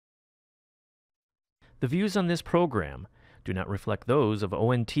The views on this program do not reflect those of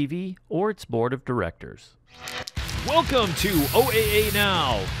ONTV or its board of directors. Welcome to OAA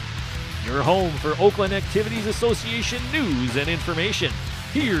Now, your home for Oakland Activities Association news and information.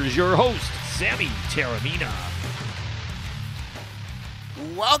 Here's your host, Sammy Taormina.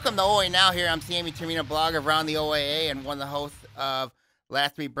 Welcome to OAA Now. Here I'm Sammy Taormina, blogger of Around the OAA and one of the hosts of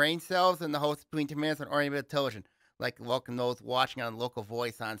Last Three Brain Cells and the host between 10 minutes on Orion Television. I'd like to welcome those watching on Local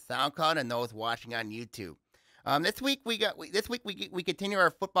Voice on SoundCloud and those watching on YouTube. This week we continue our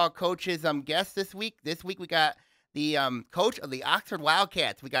football coaches guests this week. This week we got the coach of the Oxford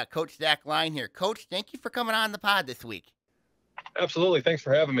Wildcats. We got Coach Zach Line here. Coach, thank you for coming on the pod this week. Absolutely. Thanks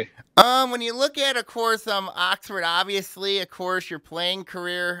for having me. When you look at, of course, Oxford, obviously, of course, your playing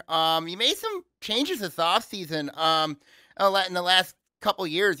career, you made some changes this offseason. In the last couple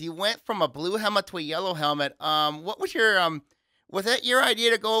years, you went from a blue helmet to a yellow helmet. What was your, was that your idea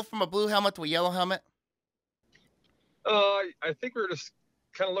to go from a blue helmet to a yellow helmet? I think we were just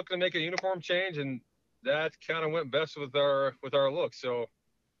kind of looking to make a uniform change, and that kind of went best with our look. So,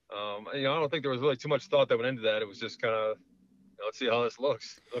 I don't think there was really too much thought that went into that. It was just kind of, let's see how this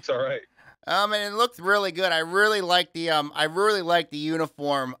looks. It looks all right. And it looks really good. I really like the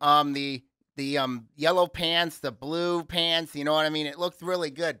uniform. The yellow pants, the blue pants, you know what I mean? It looks really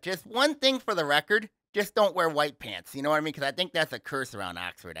good. Just one thing for the record, just don't wear white pants, you know what I mean? Because I think that's a curse around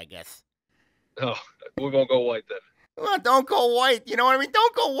Oxford, I guess. Oh, we won't go white then. Well, don't go white, you know what I mean?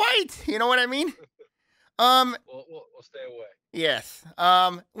 Don't go white, you know what I mean? We'll stay away. Yes.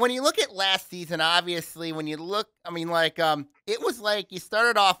 When you look at last season, obviously, when you look, it was like you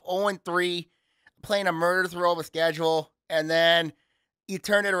started off 0-3, playing a murder's row of a schedule, and then you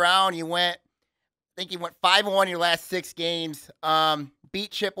turned it around. You went 5-1 your last 6 games.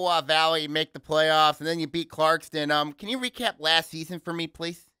 Beat Chippewa Valley, make the playoffs, and then you beat Clarkston. Can you recap last season for me,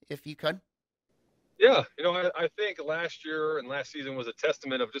 please, if you could? Yeah, I think last year and last season was a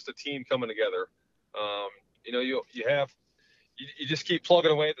testament of just a team coming together. You just keep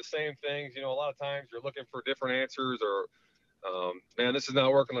plugging away at the same things. A lot of times you're looking for different answers or, man, this is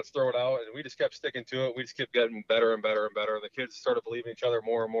not working. Let's throw it out. And we just kept sticking to it. We just kept getting better and better and better. And the kids started believing each other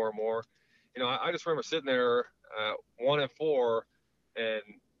more and more and more. I just remember sitting there 1-4, and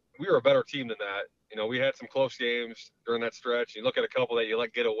we were a better team than that. We had some close games during that stretch. You look at a couple that you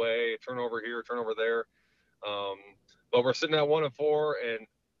let get away, turnover here, turnover there. But we're sitting at 1-4, and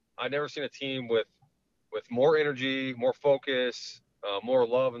I've never seen a team with more energy, more focus, more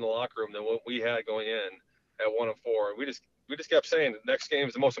love in the locker room than what we had going in at 1-4. And we just kept saying the next game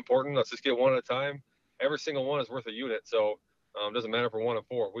is the most important. Let's just get one at a time. Every single one is worth a unit. So it doesn't matter if we're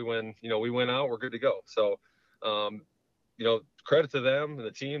 1-4. We win, we win out, we're good to go. So, credit to them and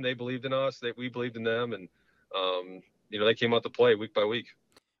the team. They believed in us. We believed in them. And, they came out to play week by week.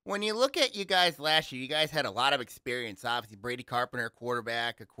 When you look at you guys last year, you guys had a lot of experience. Obviously, Brady Carpenter,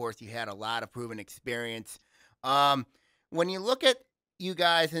 quarterback. Of course, you had a lot of proven experience. When you look at you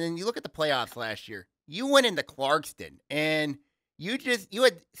guys, and then you look at the playoffs last year, you went into Clarkston, and you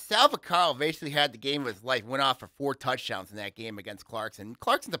had Sal Vaccaro basically had the game of his life. Went off for 4 touchdowns in that game against Clarkston.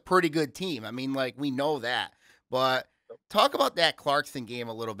 Clarkston's a pretty good team. We know that. But talk about that Clarkston game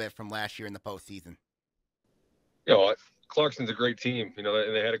a little bit from last year in the postseason. Clarkston's a great team, and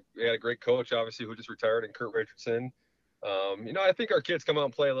they had a great coach, obviously, who just retired, and Kurt Richardson. I think our kids come out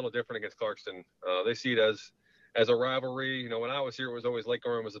and play a little different against Clarkston. They see it as a rivalry. When I was here, it was always Lake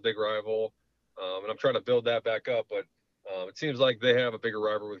Orion was a big rival, and I'm trying to build that back up. But it seems like they have a bigger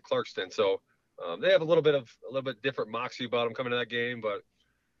rivalry with Clarkston, so they have a little bit different moxie about them coming to that game. But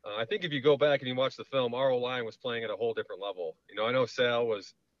I think if you go back and you watch the film, our O-line was playing at a whole different level. I know Sal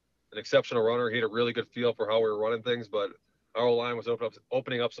was an exceptional runner. He had a really good feel for how we were running things, but our O-line was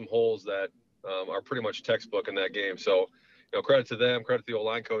opening up some holes that are pretty much textbook in that game. So, credit to them, credit to the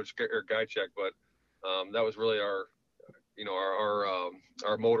O-line coach, or guy check, but that was really our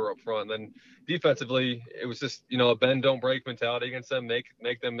motor up front. Then defensively, it was just, a bend, don't break mentality against them,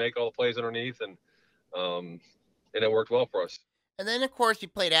 make them make all the plays underneath, and it worked well for us. And then, of course, you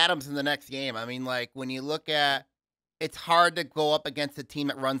played Adams in the next game. When you look at, it's hard to go up against a team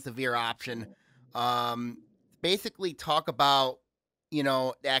that runs the veer option. Basically talk about,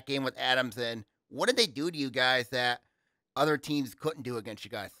 that game with Adams, and what did they do to you guys that other teams couldn't do against you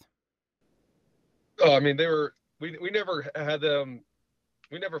guys? Oh, we never had them.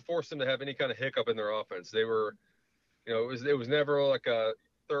 We never forced them to have any kind of hiccup in their offense. They were, it was never like a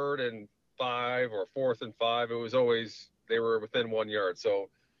 3rd and 5 or 4th and 5. It was always, they were within 1 yard. So,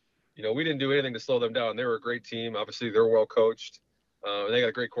 we didn't do anything to slow them down. They were a great team. Obviously, they're well coached. And they got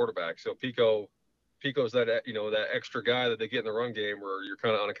a great quarterback. So Pico's that extra guy that they get in the run game where you're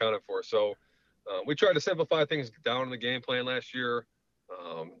kind of unaccounted for. So we tried to simplify things down in the game plan last year.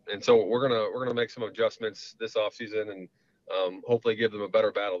 And so we're gonna make some adjustments this offseason and hopefully give them a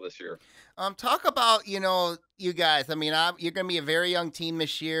better battle this year. Talk about, you guys. I mean, you're going to be a very young team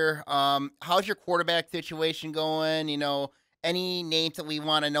this year. How's your quarterback situation going? Any names that we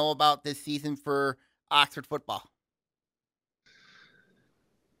want to know about this season for Oxford football?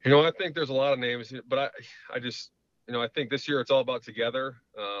 I think there's a lot of names, but I just, I think this year it's all about together.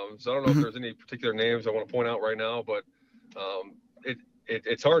 So I don't know if there's any particular names I want to point out right now, but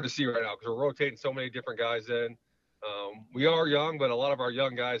it's hard to see right now because we're rotating so many different guys in. We are young, but a lot of our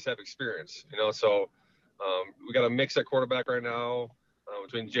young guys have experience, so we got a mix at quarterback right now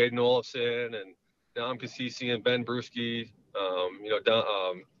between Jaden Olafson and Dom Cassisi and Ben Bruschi.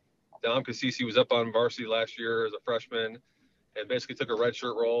 Dom Cassisi was up on varsity last year as a freshman and basically took a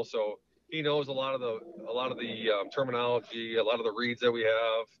redshirt role. So he knows a lot of the terminology, a lot of the reads that we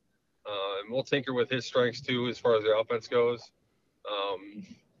have. And we'll tinker with his strengths too, as far as the offense goes.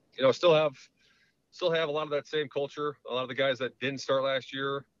 Still have a lot of that same culture. A lot of the guys that didn't start last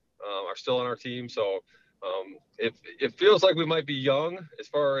year are still on our team. So it feels like we might be young as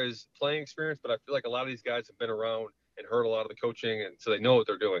far as playing experience, but I feel like a lot of these guys have been around and heard a lot of the coaching, and so they know what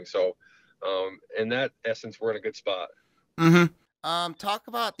they're doing. So in that essence, we're in a good spot. Mm-hmm. Talk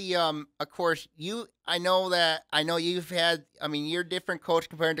about the of course I know you've had, you're a different coach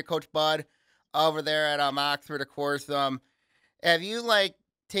compared to Coach Bud over there at Oxford, of course. Have you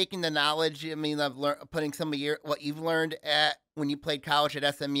taken the knowledge, of putting some of what you've learned at when you played college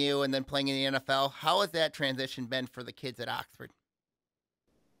at SMU and then playing in the NFL? How has that transition been for the kids at Oxford?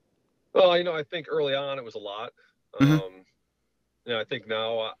 Well, I think early on it was a lot. I think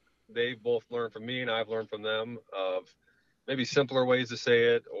now they've both learned from me and I've learned from them of maybe simpler ways to say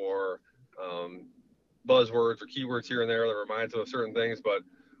it or buzzwords or keywords here and there that remind them of certain things. But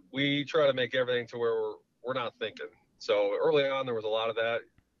we try to make everything to where we're not thinking. So early on, there was a lot of that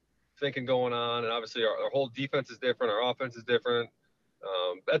thinking going on. And obviously our whole defense is different. Our offense is different.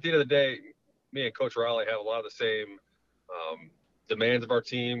 At the end of the day, me and Coach Raleigh have a lot of the same demands of our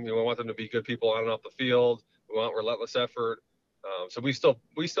team. We want them to be good people on and off the field. We want relentless effort. So we still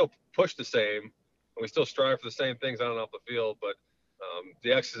push the same, and we still strive for the same things on and off the field. But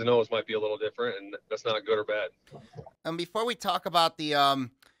the X's and O's might be a little different, and that's not good or bad. Before we talk about the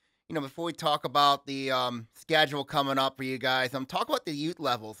schedule coming up for you guys, talk about the youth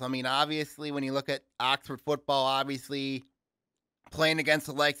levels. Obviously, when you look at Oxford football, obviously playing against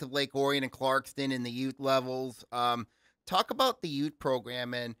the likes of Lake Orion and Clarkston in the youth levels. Talk about the youth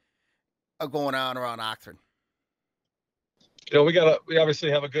program and going on around Oxford. We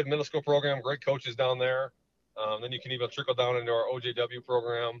obviously have a good middle school program, great coaches down there. Then you can even trickle down into our OJW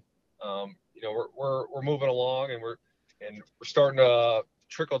program. We're moving along, and we're starting to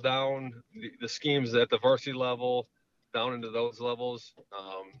trickle down the schemes at the varsity level down into those levels.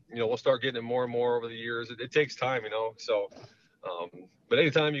 We'll start getting it more and more over the years. It takes time, So, but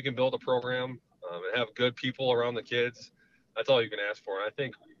anytime you can build a program and have good people around the kids, that's all you can ask for. And I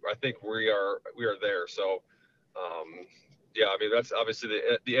think we are there. So, that's obviously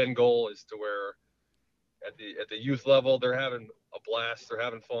the end goal is to where at the youth level they're having a blast, they're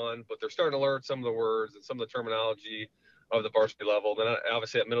having fun, but they're starting to learn some of the words and some of the terminology of the varsity level. Then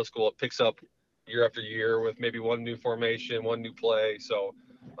obviously at middle school it picks up year after year with maybe one new formation, one new play. So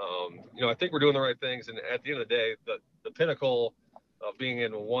I think we're doing the right things. And at the end of the day, the pinnacle of being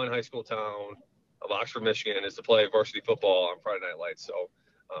in one high school town of Oxford, Michigan, is to play varsity football on Friday Night Lights. So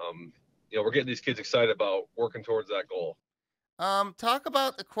we're getting these kids excited about working towards that goal. Talk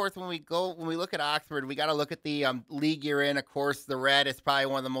about, of course, when we look at Oxford, we got to look at the league you're in. Of course, the Red is probably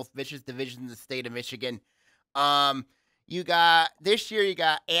one of the most vicious divisions in the state of Michigan. You got this year, you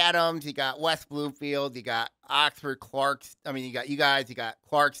got Adams, you got West Bloomfield, you got Oxford, you got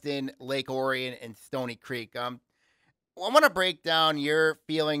Clarkston, Lake Orion, and Stony Creek. I want to break down your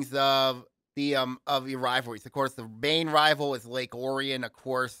feelings of your rivalries. Of course, the main rival is Lake Orion. Of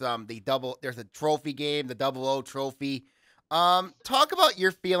course, there's a trophy game, the OAA trophy. Talk about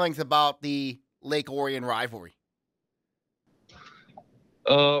your feelings about the Lake Orion rivalry.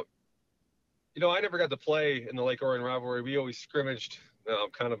 I never got to play in the Lake Orion rivalry. We always scrimmaged,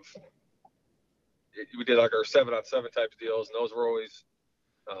 we did like our 7-on-7 type of deals, and those were always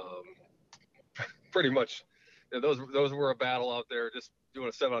pretty much, those were a battle out there, just doing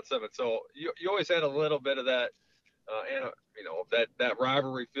a 7-on-7. So you always had a little bit of that, that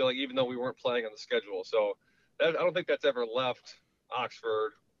rivalry feeling, even though we weren't playing on the schedule. So I don't think that's ever left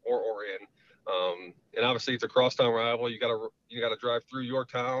Oxford or Orion. And obviously it's a crosstown rival. You gotta drive through your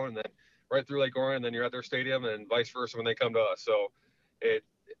town and then right through Lake Orion, then you're at their stadium, and vice versa when they come to us. So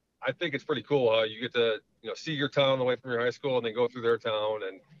I think it's pretty cool how you get to, see your town away from your high school and then go through their town,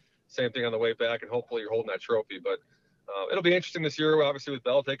 and same thing on the way back, and hopefully you're holding that trophy. But it'll be interesting this year, obviously, with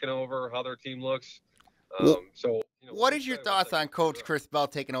Bell taking over, how their team looks. What is your thoughts on Coach Chris Bell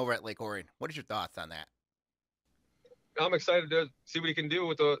taking over at Lake Orion? What is your thoughts on that? I'm excited to see what he can do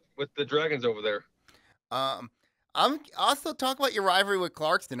with the Dragons over there. I'm also talk about your rivalry with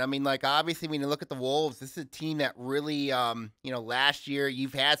Clarkston. I mean, like, obviously when you look at the Wolves, this is a team that really, last year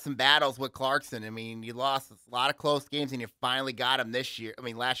you've had some battles with Clarkston. I mean, you lost a lot of close games and you finally got them last year in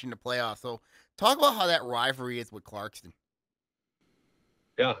the playoffs. So talk about how that rivalry is with Clarkston.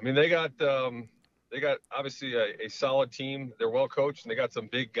 Yeah, I mean, they got obviously a solid team. They're well coached and they got some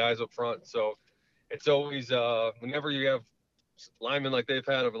big guys up front. So it's always, whenever you have linemen like they've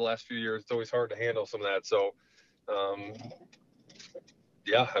had over the last few years, it's always hard to handle some of that. So,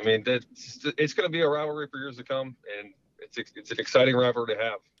 yeah, I mean, it's going to be a rivalry for years to come, and it's an exciting rivalry to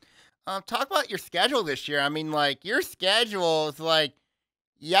have. Talk about your schedule this year. I mean, like, your schedule is like,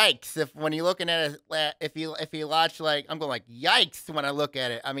 yikes! When you're looking at it, if you watch, like, I'm going like, yikes when I look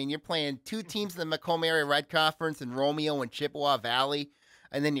at it. I mean, you're playing two teams in the Macomb Area Red Conference in Romeo and Chippewa Valley,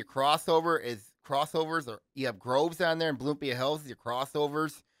 and then your crossovers, or you have Groves on there and Bloomfield Hills as your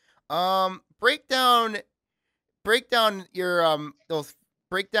crossovers. Break down your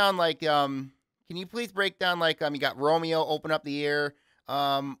can you please break down, like, you got Romeo open up the year.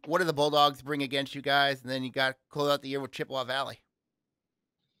 What do the Bulldogs bring against you guys? And then you got close out the year with Chippewa Valley.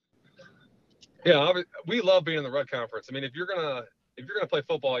 Yeah, we love being in the Red Conference. I mean, if you're gonna play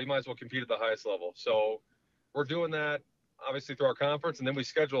football, you might as well compete at the highest level. So we're doing that obviously through our conference, and then we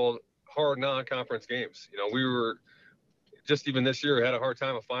schedule hard non-conference games. We were just even this year had a hard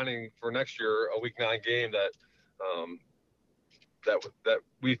time of finding for next year a Week 9 game that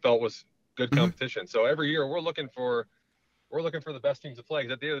we felt was good competition. So every year we're looking for the best teams to play.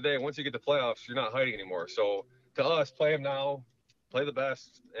 Because at the end of the day, once you get to playoffs, you're not hiding anymore. So to us, play them now, play the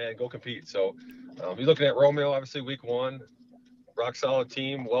best, and go compete. So you're looking at Romeo, obviously Week 1, rock solid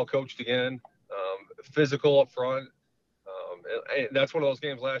team, well coached again, physical up front. And that's one of those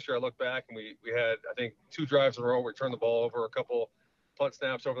games last year I look back and we had, I think, 2 drives in a row where we turned the ball over, a couple punt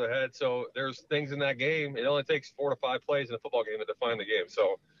snaps over the head. So there's things in that game. It only takes 4 to 5 plays in a football game to define the game.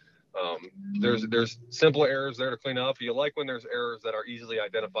 So there's simple errors there to clean up. You like when there's errors that are easily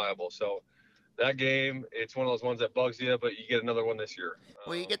identifiable. So that game, it's one of those ones that bugs you, but you get another one this year.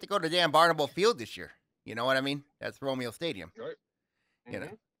 Well, you get to go to Dan Barnable Field this year. You know what I mean? That's Romeo Stadium. Right.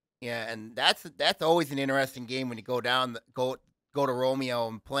 Mm-hmm. Yeah, and that's always an interesting game when you go to Romeo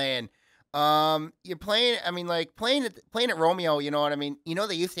and playing. You're playing. I mean, like playing at Romeo. You know what I mean?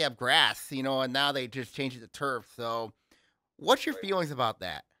 They used to have grass. And now they just changed it to turf. So, what's your feelings about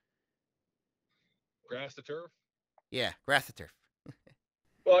that? Grass to turf? Yeah, grass to turf.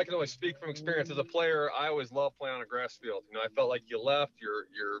 Well, I can only speak from experience. As a player, I always loved playing on a grass field. I felt like you left,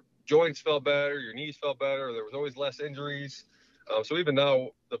 your joints felt better, your knees felt better. There was always less injuries. So even now,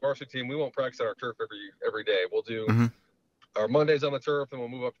 the varsity team, we won't practice on our turf every day. We'll do our Mondays on the turf, and we'll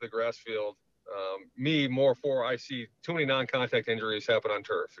move up to the grass field. I see too many non-contact injuries happen on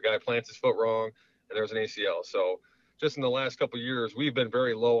turf. The guy plants his foot wrong, and there's an ACL. So just in the last couple of years, we've been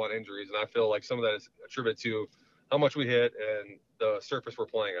very low on injuries, and I feel like some of that is attributed to how much we hit and the surface we're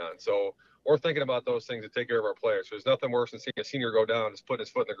playing on. So we're thinking about those things to take care of our players. So there's nothing worse than seeing a senior go down, just putting his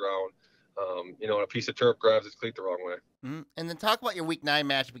foot in the ground. And a piece of turf grabs his cleat the wrong way. Mm-hmm. And then talk about your Week 9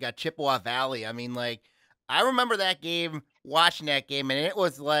 match. We got Chippewa Valley. I mean, like, I remember that game, watching that game, and it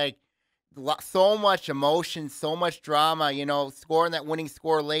was like so much emotion, so much drama, scoring that winning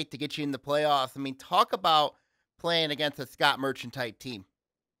score late to get you in the playoffs. I mean, talk about playing against a Scott Merchant type team.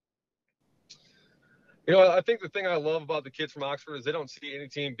 I think the thing I love about the kids from Oxford is they don't see any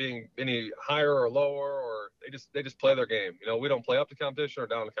team being any higher or lower, or they just play their game. We don't play up to competition or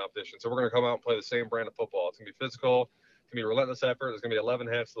down to competition. So we're going to come out and play the same brand of football. It's going to be physical. It's going to be relentless effort. There's going to be 11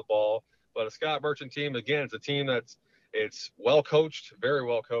 hands to the ball. But a Scott Merchant team, again, it's a team it's well coached, very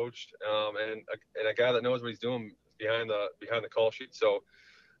well coached, and a guy that knows what he's doing behind the call sheet. So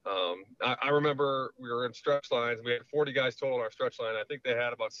I remember we were in stretch lines. We had 40 guys total in our stretch line. I think they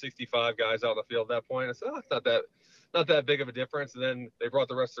had about 65 guys out on the field at that point. I said, it's not that big of a difference. And then they brought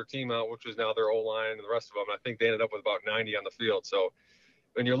the rest of their team out, which is now their O-line and the rest of them. And I think they ended up with about 90 on the field. So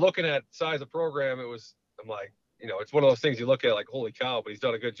when you're looking at size of program, I'm like, it's one of those things you look at like, holy cow, but he's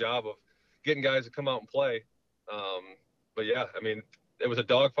done a good job of getting guys to come out and play. But yeah, I mean, it was a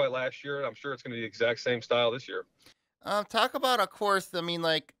dogfight last year, and I'm sure it's going to be the exact same style this year. Talk about, of course, I mean,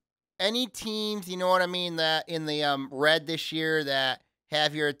 like, any teams, you know what I mean, that in the red this year that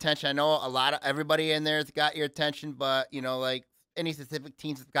have your attention. I know everybody in there has got your attention, but, like, any specific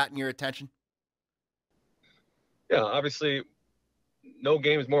teams that's gotten your attention? Yeah, obviously, no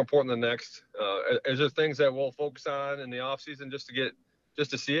game is more important than the next. Is there things that we'll focus on in the offseason just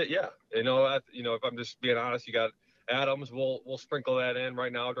to see it? Yeah, if I'm just being honest, you got Adams. We'll sprinkle that in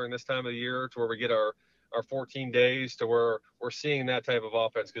right now during this time of the year to where we get our 14 days to where we're seeing that type of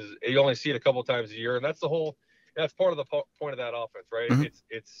offense, because you only see it a couple times a year, and that's part of the point of that offense, right? Mm-hmm.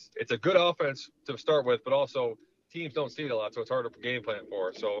 It's a good offense to start with, but also teams don't see it a lot, so it's hard to game plan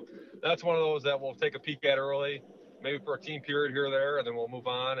for. So that's one of those that we'll take a peek at early, maybe for a team period here or there, and then we'll move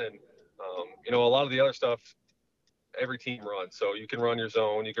on. And a lot of the other stuff, every team runs. So you can run your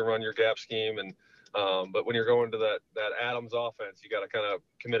zone, you can run your gap scheme, and but when you're going to that Adams offense, you got to kind of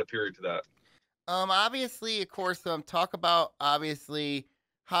commit a period to that. Obviously, of course, talk about obviously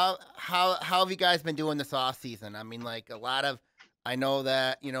how have you guys been doing this off season? I mean, like I know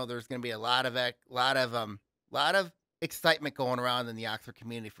that there's going to be a lot of excitement going around in the Oxford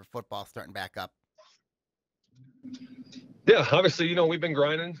community for football starting back up. Yeah, obviously, we've been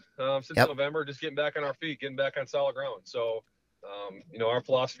grinding since Yep. November, just getting back on our feet, getting back on solid ground. So, our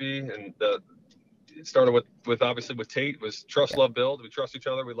philosophy and it started with obviously with Tate was trust, love, build. We trust each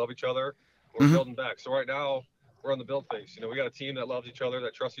other, we love each other. We're building back. So right now we're on the build phase. We got a team that loves each other,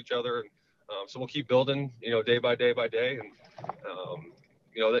 that trusts each other, and so we'll keep building, day by day by day.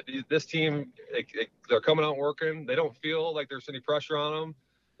 And this team, they're coming out working. They don't feel like there's any pressure on them.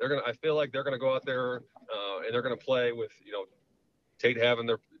 I feel like they're gonna go out there and they're gonna play with Tate having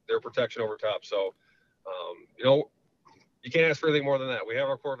their protection over top. So you can't ask for anything more than that. We have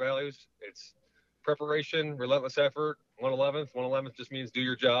our core values. It's preparation, relentless effort. 111th just means do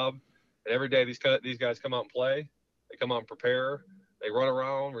your job. And every day these guys come out and play. They come out and prepare. They run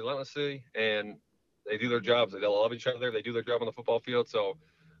around relentlessly, and they do their jobs. They love each other. They do their job on the football field. So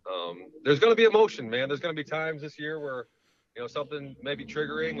there's going to be emotion, man. There's going to be times this year where something may be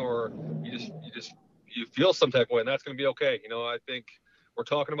triggering, or you feel some type of way, and that's going to be okay. I think we're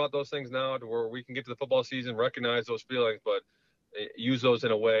talking about those things now to where we can get to the football season, recognize those feelings, but use those in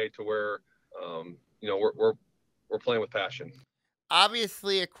a way to where we're playing with passion.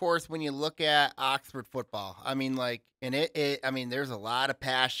 Obviously, of course, when you look at Oxford football, I mean, like, and I mean, there's a lot of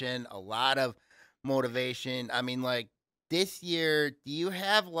passion, a lot of motivation. I mean, like this year, do you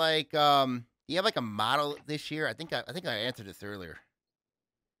have like a model this year? I think I answered this earlier.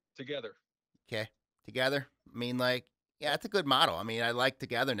 Together. Okay, together. I mean, like, yeah, it's a good model. I mean, I like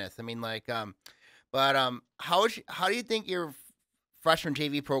togetherness. I mean, like, but how do you think your freshman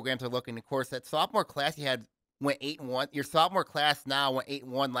JV programs are looking? Of course, that sophomore class you had went 8-1. Your sophomore class now went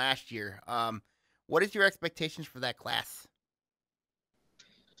 8-1 last year. What is your expectations for that class?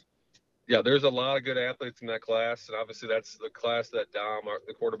 Yeah, there's a lot of good athletes in that class, and obviously that's the class that Dom,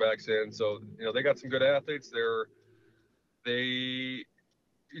 the quarterback's in. So they got some good athletes. For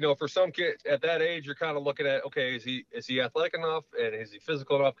some kids at that age, you're kind of looking at, okay, is he athletic enough, and is he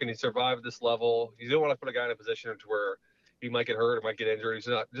physical enough? Can he survive at this level? You don't want to put a guy in a position to where he might get hurt or might get injured.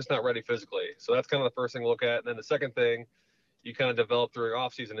 He's not ready physically. So that's kind of the first thing we'll look at. And then the second thing you kind of develop through your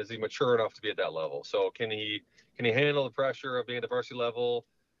offseason, is he mature enough to be at that level? So can he handle the pressure of being at the varsity level?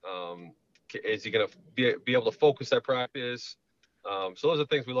 Is he going to be able to focus at practice? So those are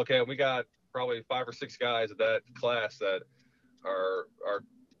things we look at. We got probably 5 or 6 guys at that class that are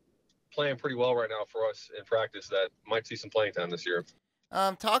playing pretty well right now for us in practice that might see some playing time this year.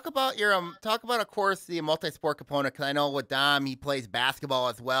 Talk about of course the multi-sport component, because I know with Dom he plays basketball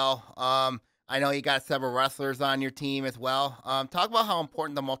as well. I know you got several wrestlers on your team as well. Talk about how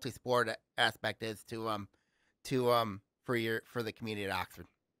important the multi-sport aspect is for the community at Oxford.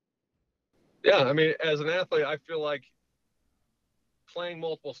 Yeah, I mean, as an athlete, I feel like playing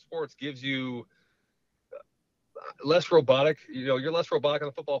multiple sports gives you less robotic. You're less robotic on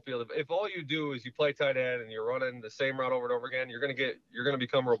the football field. If all you do is you play tight end and you're running the same route over and over again, you're gonna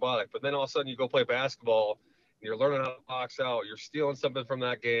become robotic. But then all of a sudden you go play basketball and you're learning how to box out. You're stealing something from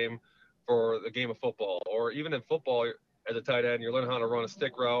that game for the game of football. Or even in football, as a tight end, you're learning how to run a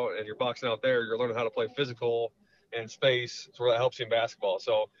stick route and you're boxing out there. You're learning how to play physical in space, so that helps you in basketball.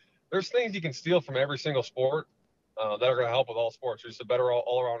 So there's things you can steal from every single sport that are going to help with all sports. You're just a better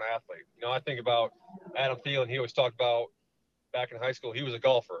all-around athlete. I think about Adam Thielen. He always talked about back in high school, he was a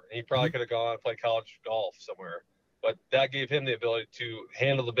golfer. And he probably could have gone and played college golf somewhere. But that gave him the ability to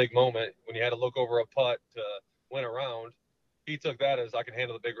handle the big moment when you had to look over a putt to win a round. He took that as, I can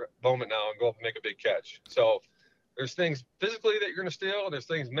handle the big moment now and go up and make a big catch. So there's things physically that you're going to steal, and there's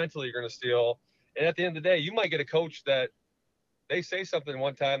things mentally you're going to steal. And at the end of the day, you might get a coach that they say something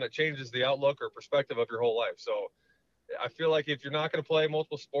one time that changes the outlook or perspective of your whole life. So I feel like if you're not going to play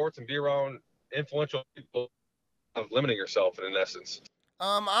multiple sports and be around influential people, of limiting yourself in essence.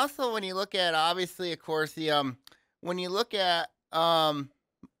 Also, when you look at, obviously, of course, when you look at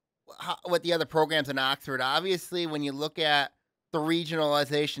what the other programs in Oxford, obviously, when you look at the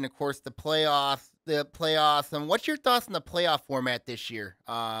regionalization, of course, the playoffs, and what's your thoughts on the playoff format this year?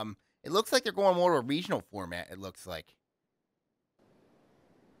 It looks like they're going more to a regional format. It looks like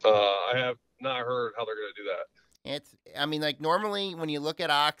I have not heard how they're going to do that. I mean, like normally when you look at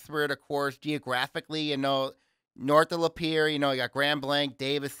Oxford, of course, geographically, north of Lapeer, you got Grand Blanc,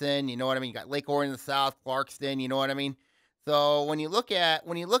 Davison, you know what I mean? You got Lake Orion in the south, Clarkston, you know what I mean? So let's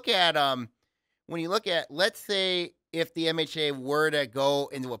say if the MHA were to go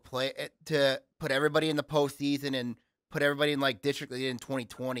into to put everybody in the postseason and put everybody in like district league in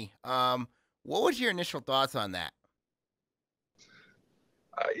 2020, what was your initial thoughts on that?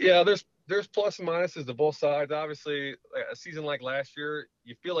 Yeah, there's plus and minuses to both sides. Obviously, a season like last year,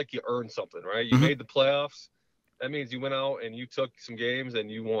 you feel like you earned something, right? You made the playoffs. That means you went out and you took some games and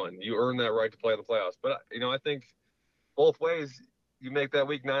you won. You earned that right to play in the playoffs. But I think both ways, you make that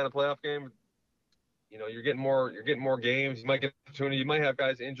week 9 a playoff game. You're getting more games. You might get an opportunity. You might have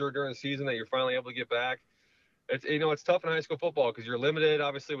guys injured during the season that you're finally able to get back. It's tough in high school football because you're limited,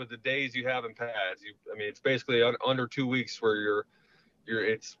 obviously, with the days you have in pads. It's basically under 2 weeks where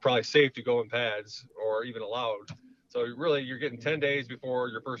it's probably safe to go in pads or even allowed. So really, you're getting 10 days before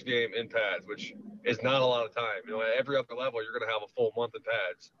your first game in pads, which is not a lot of time. At every upper level, you're going to have a full month in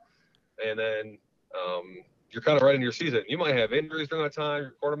pads, and then you're kind of right into your season. You might have injuries during that time.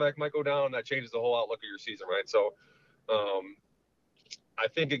 Your quarterback might go down. That changes the whole outlook of your season, right? So I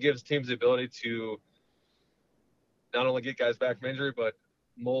think it gives teams the ability to not only get guys back from injury, but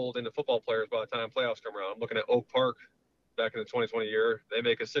mold into football players by the time playoffs come around. I'm looking at Oak Park back in the 2020 year. They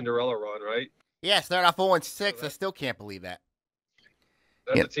make a Cinderella run, right? Yeah, start off 0-6. I still can't believe that.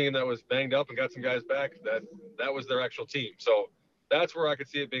 That's a team that was banged up and got some guys back. That was their actual team. So that's where I could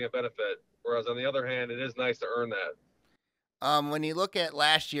see it being a benefit. Whereas on the other hand, it is nice to earn that. When you look at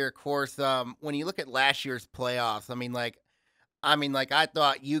last year, of course, when you look at last year's playoffs, I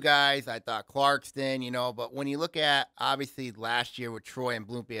thought Clarkston, but when you look at obviously last year with Troy and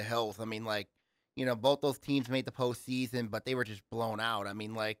Bloomfield Hills, both those teams made the postseason, but they were just blown out.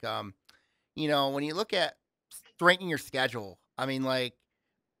 When you look at strengthening your schedule, do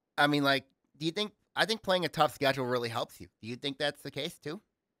you think? I think playing a tough schedule really helps you. Do you think that's the case too?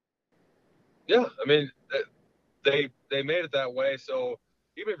 Yeah, they made it that way. So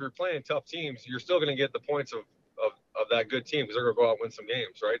even if you're playing tough teams, you're still going to get the points of that good team because they're going to go out and win some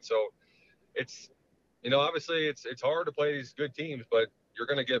games, right? So it's obviously it's hard to play these good teams, but you're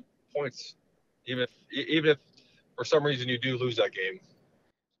going to get points even if for some reason you do lose that game.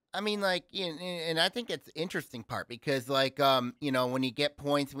 And I think it's interesting part because, when you get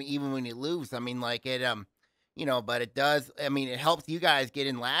points, even when you lose, but it does. It helps you guys get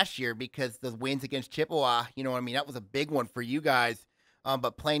in last year because the wins against Chippewa, that was a big one for you guys.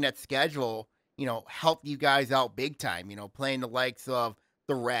 But playing that schedule, helped you guys out big time. Playing the likes of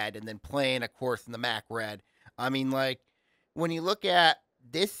the Red and then playing, of course, in the MAC Red. When you look at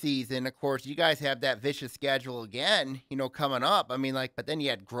this season, of course, you guys have that vicious schedule again, coming up. But then you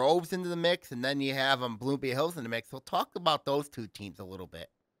had Groves into the mix, and then you have Bloomfield Hills in the mix. So talk about those two teams a little bit.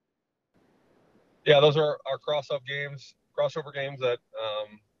 Yeah, those are our crossover games that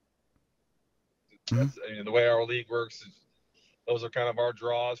the way our league works is those are kind of our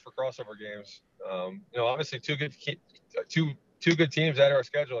draws for crossover games. Obviously two good teams added our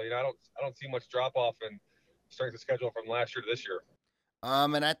schedule. I don't see much drop off in strength of schedule from last year to this year.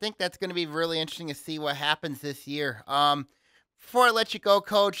 And I think that's going to be really interesting to see what happens this year. Before I let you go,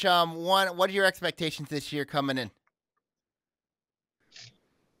 Coach, what are your expectations this year coming in?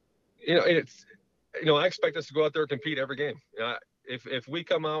 I expect us to go out there and compete every game. If we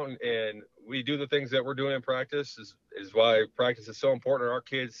come out and we do the things that we're doing in practice is why practice is so important. Our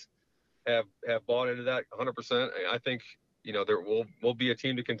kids have bought into that 100%. I think, there will be a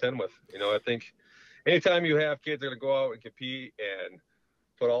team to contend with. I think anytime you have kids that are going to go out and compete and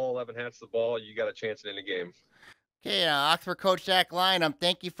put all 11 hats to the ball, you got a chance in any game. Okay, Oxford coach Jack Lyon,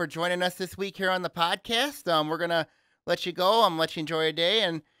 thank you for joining us this week here on the podcast. We're going to let you go. Let you enjoy your day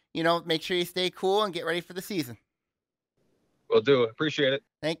and, make sure you stay cool and get ready for the season. Will do. Appreciate it.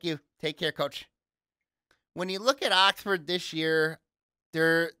 Thank you. Take care, Coach. When you look at Oxford this year,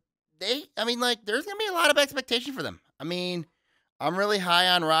 there's going to be a lot of expectation for them. I'm really high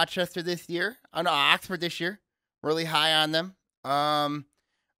on Rochester this year. Oxford this year. Really high on them.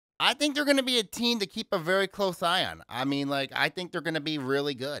 I think they're going to be a team to keep a very close eye on. I think they're going to be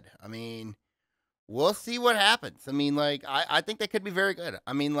really good. We'll see what happens. I think they could be very good.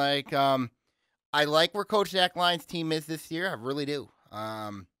 I like where Coach Zach Lyons' team is this year. I really do.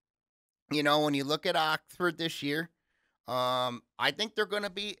 When you look at Oxford this year, I think they're going to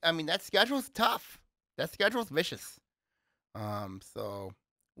be. I mean, that schedule's tough. That schedule's vicious. So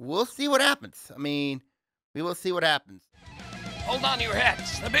we'll see what happens. I mean, we will see what happens. Hold on to your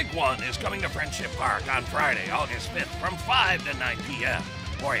hats. The big one is coming to Friendship Park on Friday, August 5th from 5 to 9 p.m.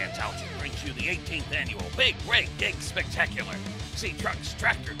 Orion Township brings you the 18th annual Big Rig Dig Spectacular. See trucks,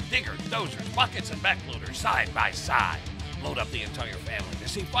 tractors, diggers, dozers, buckets, and backloaders side by side. Load up the entire family to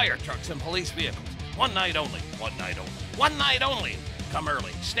see fire trucks and police vehicles. One night only. One night only. One night only. Come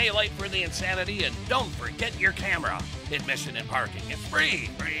early, stay late for the insanity, and don't forget your camera. Admission and parking is free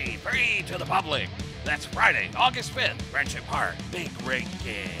to the public. That's Friday, August 5th, Friendship Park, Big Rig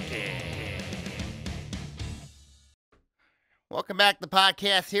Dig. Welcome back to the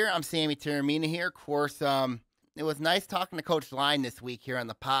podcast here. I'm Sammy Taormina here. Of course, it was nice talking to Coach Line this week here on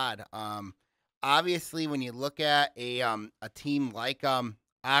the pod. Obviously, when you look at a team like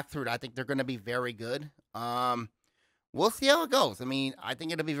Oxford, I think they're going to be very good. We'll see how it goes. I mean, I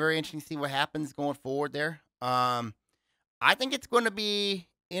think it'll be very interesting to see what happens going forward there. I think it's going to be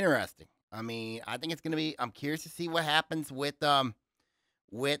interesting. I mean, I think it's going to be. I'm curious to see what happens with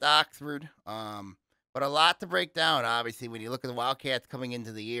Oxford. But a lot to break down. Obviously, when you look at the Wildcats coming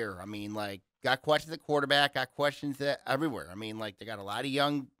into the year, I mean, like, got questions at quarterback, got questions everywhere. I mean, like, they got a lot of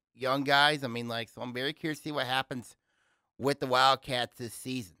young guys. I mean, like, so I'm very curious to see what happens with the Wildcats this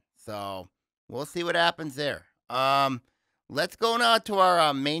season. So we'll see what happens there. Let's go now to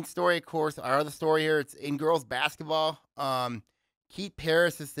our main story, of course. Our other story here, it's in girls basketball. Keith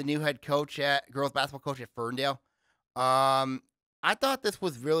Paris is the new head coach girls basketball coach at Ferndale. I thought this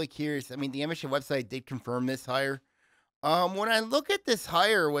was really curious. I mean, the MSU website did confirm this hire. When I look at this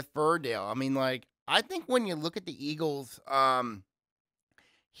hire with Ferndale, I mean, like, I think when you look at the Eagles,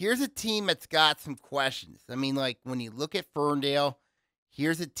 here's a team that's got some questions. I mean, like, when you look at Ferndale,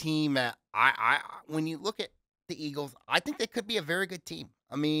 here's a team that when you look at the Eagles, I think they could be a very good team.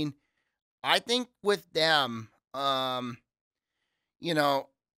 I mean, I think with them, I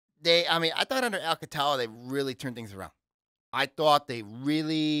thought under Alcantara, they really turned things around. I thought they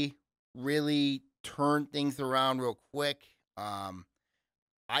really, really turned things around real quick. I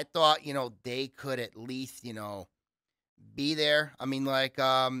thought, they could at least, be there. I mean, like,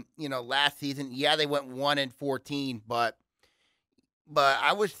 last season, yeah, they went 1-14, but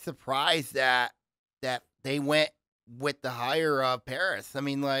I was surprised that they went with the hire of Paris. I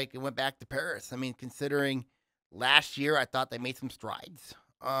mean, like, it went back to Paris. I mean, considering last year, I thought they made some strides.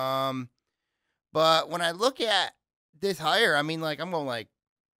 But when I look at this hire, I mean, like, I'm going, like,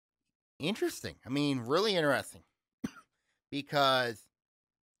 interesting. I mean, really interesting. Because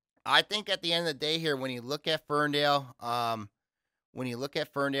I think at the end of the day here, when you look at Ferndale, I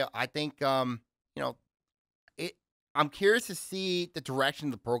think, I'm curious to see the direction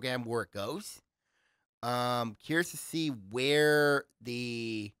of the program, where it goes. Curious to see where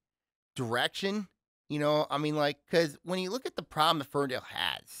the direction, I mean, like, because when you look at the problem that Ferndale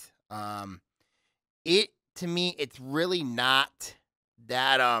has, to me, it's really not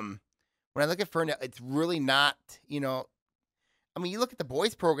that, when I look at Ferndale, it's really not, I mean, you look at the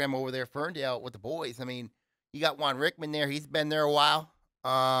boys program over there, Ferndale, with the boys. I mean, you got Juan Rickman there. He's been there a while.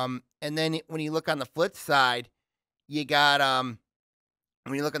 And then when you look on the flip side, you got,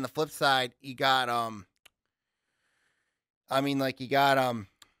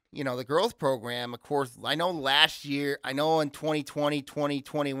 the girls program. Of course, I know last year, in 2020,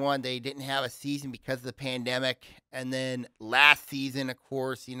 2021, they didn't have a season because of the pandemic. And then last season, of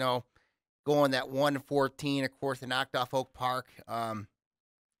course, going that 1-14, of course, they knocked off Oak Park.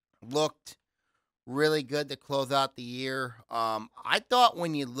 Looked really good to close out the year. I thought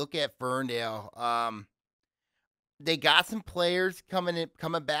when you look at Ferndale, they got some players coming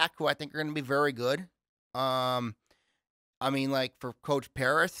back who I think are going to be very good. I mean, like, for Coach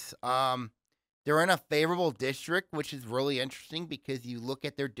Paris, they're in a favorable district, which is really interesting because you look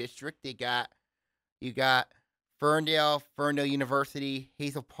at their district, you got Ferndale University,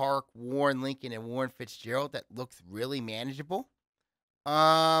 Hazel Park, Warren Lincoln, and Warren Fitzgerald. That looks really manageable.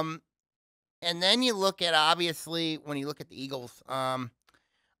 And then you look at, obviously, when you look at the Eagles, I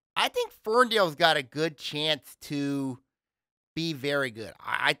think Ferndale's got a good chance to be very good.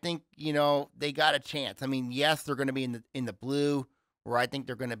 I think, they got a chance. I mean, yes, they're going to be in the blue, where I think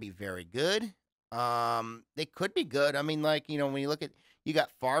they're going to be very good. They could be good. I mean, like, when you look at, you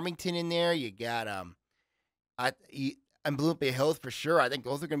got Farmington in there, you got and Blue Bay Hills for sure. I think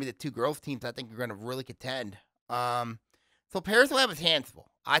those are going to be the two girls teams I think are going to really contend. So Paris will have his hands full.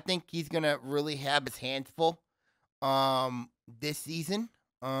 I think he's going to really have his hands full this season.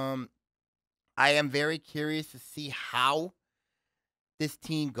 I I am very curious to see how this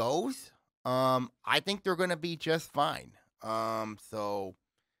team goes. I think they're going to be just fine. So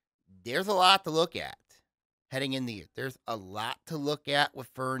there's a lot to look at heading in the year. There's a lot to look at with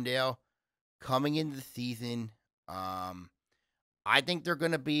Ferndale coming into the season. I think they're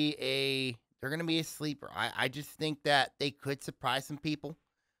going to be a sleeper. I just think that they could surprise some people.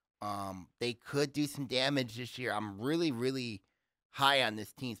 They could do some damage this year. I'm really, really high on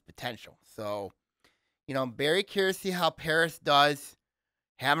this team's potential. So, I'm very curious to see how Paris does.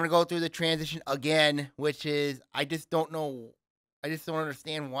 Having to go through the transition again, which is, I just don't know. I just don't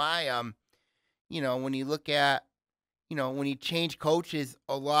understand why. When you look at, when you change coaches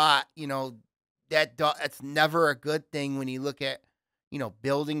a lot, that's never a good thing when you look at,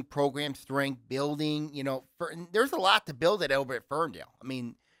 building program strength, building, there's a lot to build it over at Ferndale. I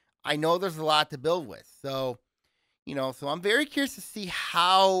mean, I know there's a lot to build with. So, so I'm very curious to see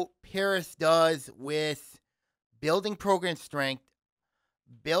how Paris does with building program strength,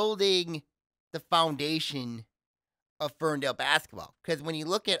 building the foundation of Ferndale basketball. Because when you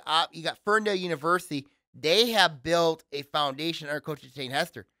look at, you got Ferndale University, they have built a foundation under Coach Jane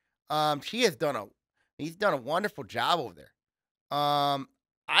Hester. He's done a wonderful job over there.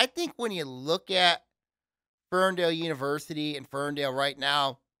 I think when you look at Ferndale University and Ferndale right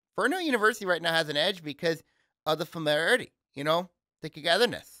now has an edge because of the familiarity, the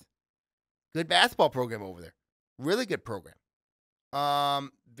togetherness. Good basketball program over there. Really good program.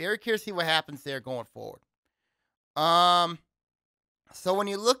 Very curious to see what happens there going forward. So when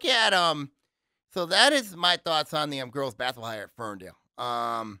you look at, so that is my thoughts on the girls basketball here at Ferndale.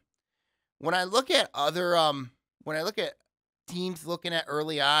 When I look at teams looking at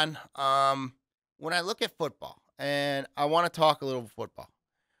early on, when I look at football, and I want to talk a little football.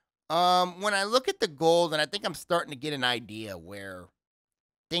 When I look at the gold, and I think I'm starting to get an idea where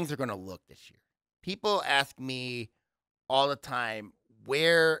things are going to look this year. People ask me all the time,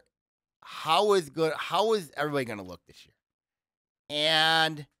 how is everybody going to look this year?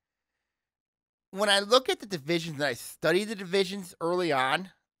 And when I look at the divisions and I study the divisions early on,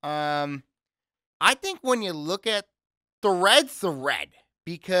 I think when you look at the Red's the Red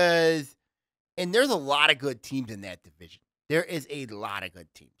because, and there's a lot of good teams in that division. There is a lot of good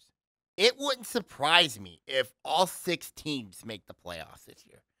teams. It wouldn't surprise me if all 6 teams make the playoffs this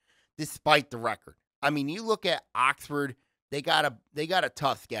year, despite the record. I mean, you look at Oxford, they got a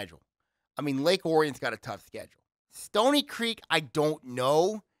tough schedule. I mean, Lake Orion's got a tough schedule. Stony Creek, I don't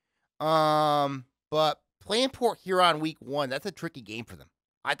know. But playing Port Huron week 1, that's a tricky game for them.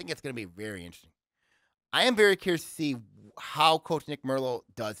 I think it's going to be very interesting. I am very curious to see how Coach Nick Merlo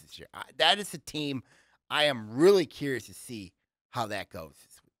does this year. That is a team I am really curious to see how that goes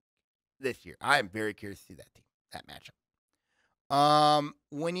this year. I am very curious to see that matchup.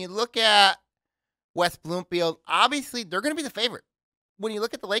 When you look at West Bloomfield, obviously they're going to be the favorite. When you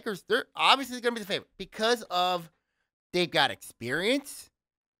look at the Lakers, they're obviously going to be the favorite because of they've got experience,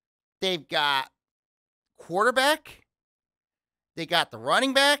 they've got quarterback, they got the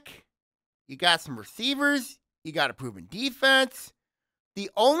running back, you got some receivers, you got a proven defense. The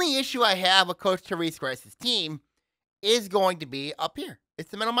only issue I have with Coach Therese Grice's team is going to be up here.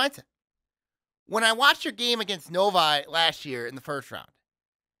 It's the mental mindset. When I watched your game against Novi last year in the first round,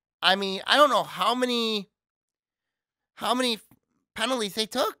 I mean, I don't know how many penalties they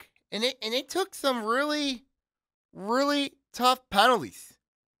took. And they took some really, really tough penalties.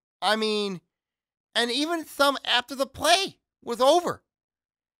 I mean, and even some after the play was over.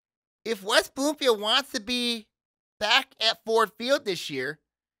 If West Bloomfield wants to be back at Ford Field this year,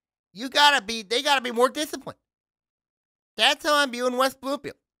 they gotta be more disciplined. That's how I'm viewing West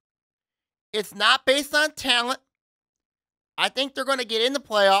Bloomfield. It's not based on talent. I think they're going to get in the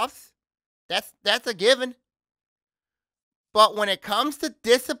playoffs. That's a given. But when it comes to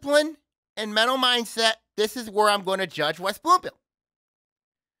discipline and mental mindset, this is where I'm going to judge West Bloomfield.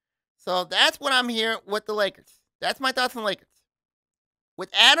 So that's what I'm hearing with the Lakers. That's my thoughts on the Lakers. With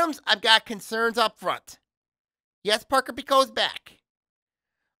Adams, I've got concerns up front. Yes, Parker Pico's back.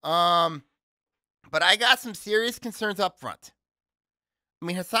 But I got some serious concerns up front. I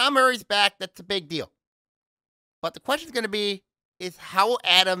mean, Hassan Murray's back. That's a big deal. But the question is going to be, is how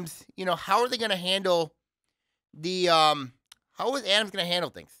Adams, how are they going to handle how is Adams going to handle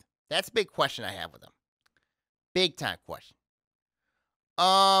things? That's a big question I have with him. Big time question.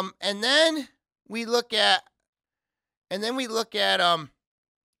 And then we look at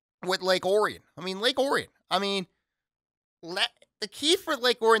with Lake Orion. I mean, Lake Orion. I mean, the key for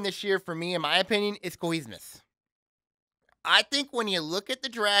Lake Orion this year, for me, in my opinion, is cohesiveness. I think when you look at the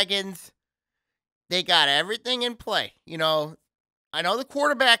Dragons, they got everything in play. I know the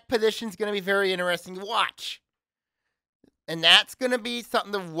quarterback position is going to be very interesting to watch. And that's going to be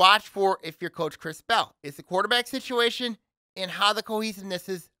something to watch for if you're Coach Chris Bell. It's the quarterback situation and how the cohesiveness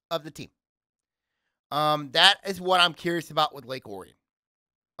is of the team. That is what I'm curious about with Lake Orion.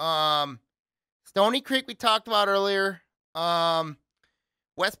 Stony Creek we talked about earlier.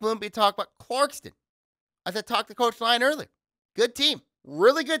 West Bloom we talked about. Clarkston. As I talked to Coach Lyon earlier. Good team.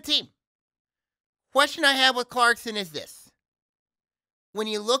 Really good team. Question I have with Clarkston is this. When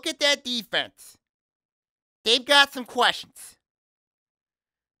you look at that defense, they've got some questions.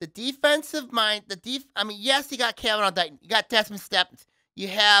 The defensive mind, yes, you got Kavanaugh Dighton. You got Desmond Stephens. You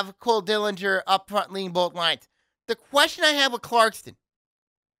have Cole Dillinger up front leading both lines. The question I have with Clarkston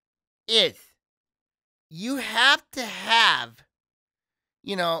is you have to have,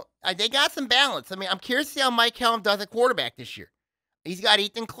 they got some balance. I'm curious to see how Mike Helm does at quarterback this year. He's got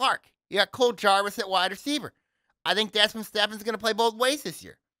Ethan Clark. You got Cole Jarvis at wide receiver. I think Desmond Stephens is going to play both ways this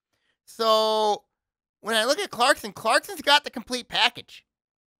year. So when I look at Clarkson's got the complete package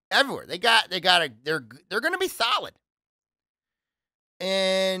everywhere. They're going to be solid.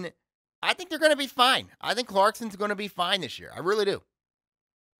 And I think they're going to be fine. I think Clarkson's going to be fine this year. I really do.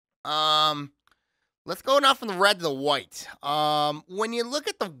 Let's go now from the red to the white. When you look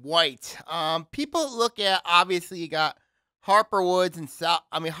at the white, people look at, obviously you got Harper Woods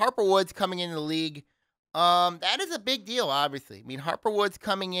Harper Woods coming into the league. That is a big deal, obviously. Harper Woods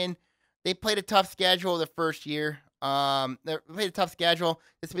coming in, they played a tough schedule the first year. They played a tough schedule.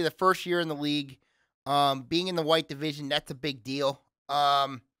 This will be the first year in the league. Being in the white division, that's a big deal.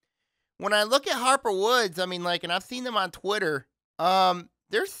 When I look at Harper Woods, and I've seen them on Twitter,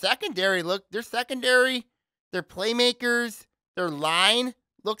 their secondary, their playmakers, their line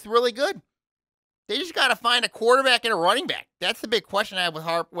looks really good. They just got to find a quarterback and a running back. That's the big question I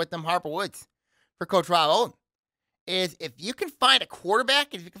have with them Harper Woods for Coach Rob Owen. Is if you can find a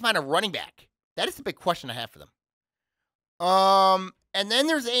quarterback, if you can find a running back, that is the big question I have for them. And then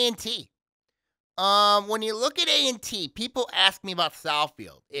there's A&T. When you look at A&T, people ask me about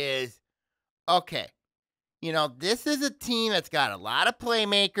Southfield. This is a team that's got a lot of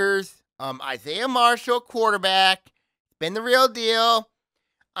playmakers. Isaiah Marshall, quarterback, been the real deal.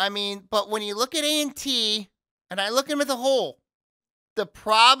 But when you look at A&T, and I look at them as a whole, the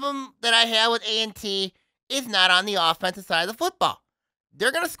problem that I have with A&T is not on the offensive side of the football.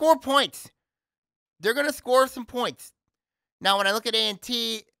 They're going to score points. They're going to score some points. Now, when I look at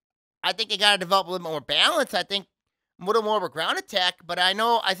A&T, I think they got to develop a little more balance. I think a little more of a ground attack. But I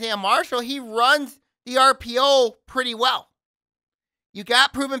know Isaiah Marshall, he runs the RPO pretty well. You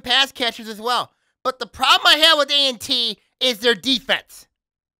got proven pass catchers as well. But the problem I have with A&T is their defense.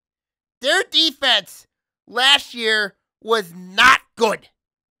 Their defense last year was not good.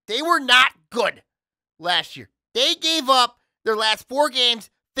 They were not good last year. They gave up their last 4 games,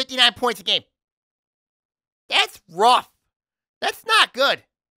 59 points a game. That's rough. That's not good.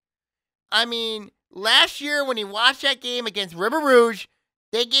 Last year when you watched that game against River Rouge,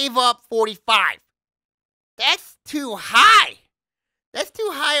 they gave up 45. That's too high. That's too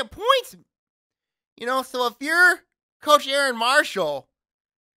high of points. So if you're Coach Aaron Marshall,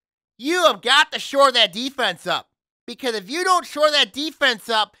 you have got to shore that defense up. Because if you don't shore that defense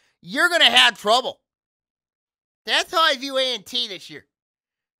up, you're going to have trouble. That's how I view A&T this year.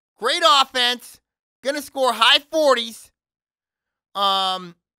 Great offense. Going to score high 40s.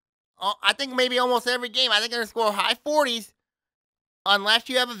 I think maybe almost every game. I think they're going to score high 40s. Unless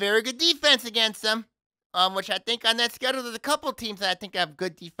you have a very good defense against them. Which I think on that schedule, there's a couple of teams that I think have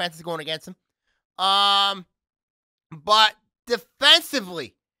good defenses going against them. But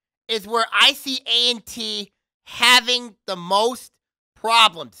defensively is where I see A&T having the most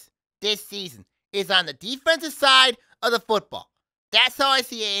problems this season, is on the defensive side of the football. That's how I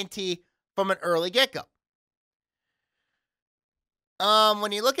see A&T from an early get-go.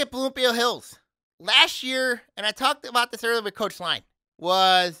 When you look at Bloomfield Hills, last year, and I talked about this earlier with Coach Line,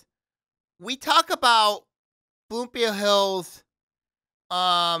 was we talk about Bloomfield Hills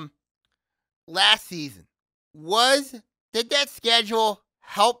last season. Did that schedule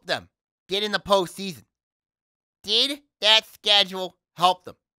help them get in the postseason? Did that schedule help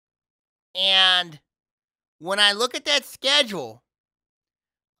them? And when I look at that schedule,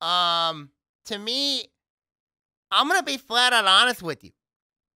 to me, I'm going to be flat out honest with you.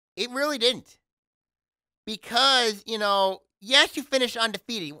 It really didn't. Because, yes, you finished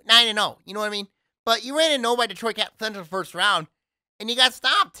undefeated, 9-0, you know what I mean? But you ran into nobody Detroit Capital Central first round, and you got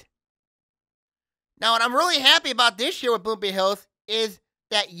stopped. Now, what I'm really happy about this year with Bloomfield Hills is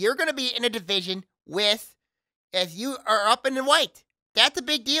that you're going to be in a division as you are up in the white. That's a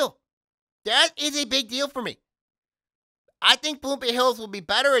big deal. That is a big deal for me. I think Bloomfield Hills will be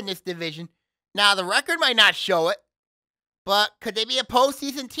better in this division. Now, the record might not show it, but could they be a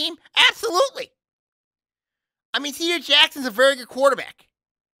postseason team? Absolutely. I mean, C.J. Jackson's a very good quarterback.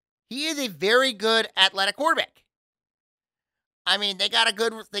 He is a very good athletic quarterback. I mean, they got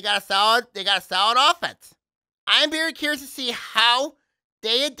a solid offense. I'm very curious to see how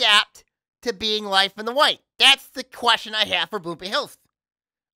they adapt to being life in the white. That's the question I have for Bloomfield Hills.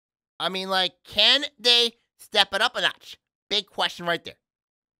 I mean, like, can they step it up a notch? Big question right there.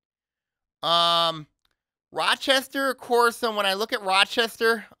 Rochester, of course, when I look at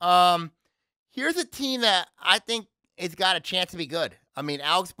Rochester, here's a team that I think has got a chance to be good. I mean,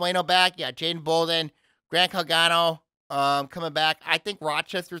 Alex Bueno back, Jaden Bolden, Grant Calgano coming back. I think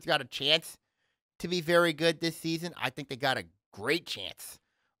Rochester's got a chance to be very good this season. I think they got a great chance.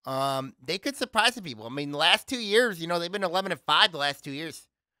 They could surprise some people. I mean, the last 2 years, they've been 11-5 the last 2 years.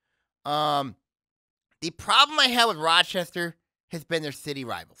 The problem I have with Rochester has been their city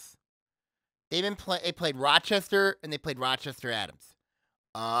rivals. They played Rochester and they played Rochester Adams.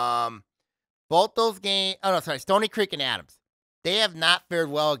 Both those games, Stony Creek and Adams. They have not fared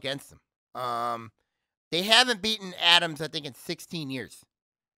well against them. They haven't beaten Adams, I think, in 16 years.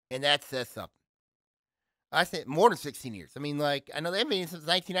 And that says something. I say more than 16 years. I mean, like, I know they haven't beaten since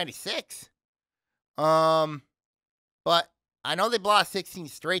 1996. But I know they lost 16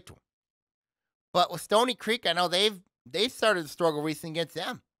 straight to them. But with Stony Creek, I know they've started to struggle recently against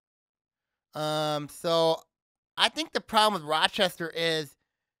them. So I think the problem with Rochester is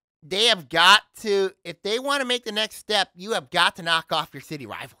they have got to, if they want to make the next step, you have got to knock off your city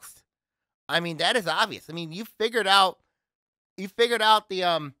rivals. I mean, that is obvious. I mean, you figured out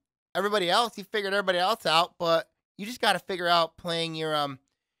the everybody else. You figured everybody else out, but you just got to figure out playing your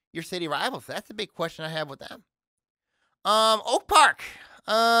city rivals. That's a big question I have with them. Oak Park.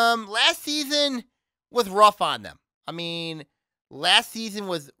 Last season was rough on them. I mean, last season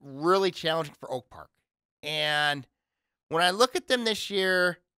was really challenging for Oak Park. And when I look at them this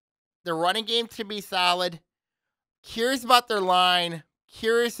year, their running game should be solid. Curious about their line.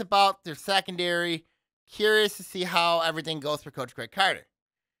 Curious about their secondary. Curious to see how everything goes for Coach Greg Carter.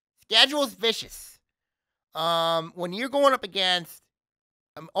 Schedule is vicious. When you're going up against,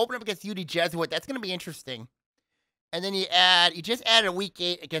 opening up against UD Jesuit, that's going to be interesting. And then you just added a week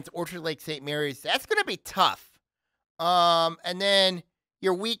 8 against Orchard Lake St. Mary's. That's going to be tough. And then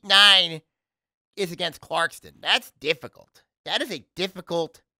your week 9 is against Clarkston. That's difficult. That is a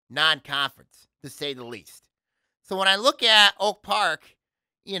difficult non-conference, to say the least. So when I look at Oak Park,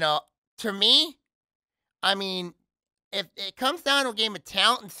 to me, I mean, if it comes down to a game of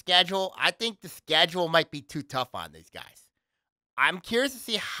talent and schedule, I think the schedule might be too tough on these guys. I'm curious to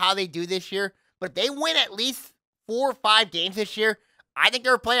see how they do this year, but if they win at least 4 or 5 games this year, I think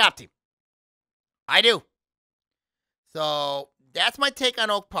they're a playoff team. I do. So that's my take on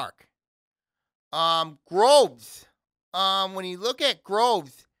Oak Park. Groves. When you look at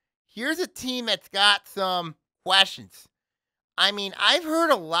Groves, here's a team that's got some questions. I mean, I've heard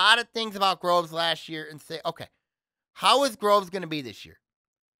a lot of things about Groves last year and say, okay, how is Groves going to be this year?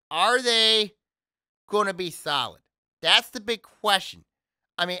 Are they going to be solid? That's the big question.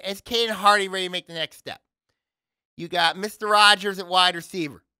 I mean, is Caden Hardy ready to make the next step? You got Mr. Rogers at wide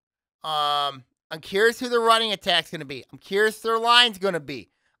receiver. I'm curious who their running attack's going to be. I'm curious who their line's going to be.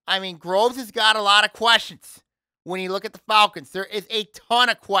 I mean, Groves has got a lot of questions. When you look at the Falcons, there is a ton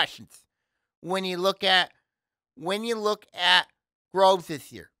of questions. When you look at Groves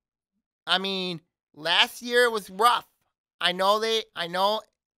this year. I mean, last year it was rough. I know they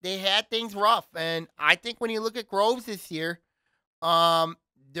had things rough, and I think when you look at Groves this year,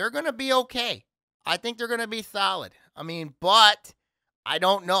 they're going to be okay. I think they're going to be solid. I mean, but I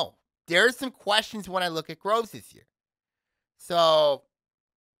don't know. There's some questions when I look at Groves this year. So,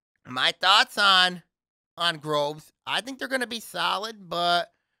 my thoughts on Groves, I think they're going to be solid,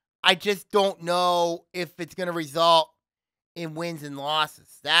 but I just don't know if it's going to result in wins and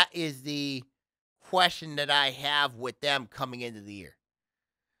losses. That is the question that I have with them coming into the year.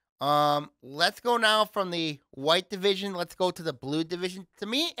 Let's go now from the white division. Let's go to the blue division. To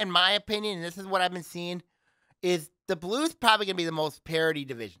me, in my opinion, and this is what I've been seeing, is the blue's probably going to be the most parity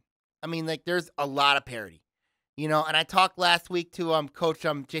division. I mean, like, there's a lot of parity. And I talked last week to Coach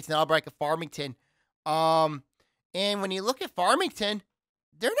Jason Albright of Farmington. And when you look at Farmington,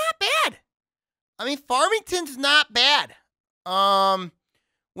 they're not bad. I mean, Farmington's not bad.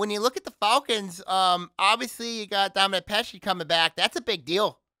 When you look at the Falcons, obviously you got Dominic Pesci coming back. That's a big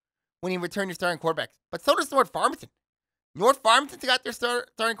deal when you return your starting quarterbacks. But so does North Farmington. North Farmington's got their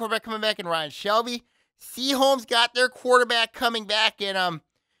starting quarterback coming back in Ryan Shelby. Seaholm's got their quarterback coming back in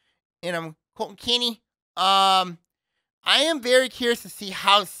Colton Kinney. I am very curious to see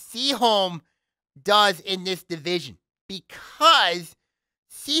how Seaholm does in this division, because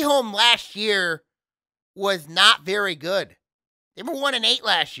Seaholm last year was not very good. They were 1-8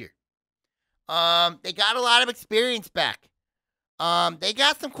 last year. They got a lot of experience back. They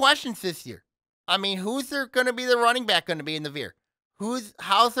got some questions this year. I mean, who's going to be the running back going to be in the Veer?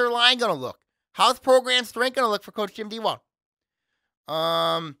 How's their line going to look? How's program strength going to look for Coach Jim Dewalt?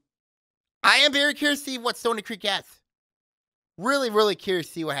 I am very curious to see what Stony Creek has. Really, really curious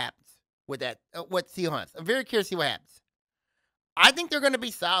to see what happens with that. What Seaholm has. I'm very curious to see what happens. I think they're going to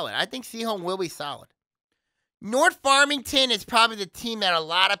be solid. I think Seaholm will be solid. North Farmington is probably the team that a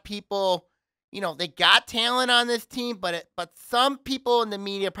lot of people, they got talent on this team, but some people in the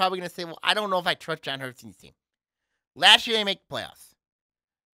media are probably going to say, well, I don't know if I trust John Hertzing's team. Last year, they make the playoffs.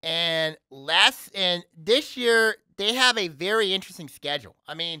 And this year, they have a very interesting schedule.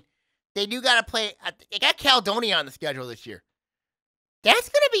 I mean, they do got to play. They got Caledonia on the schedule this year. That's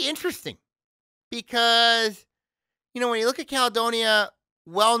going to be interesting because, when you look at Caledonia,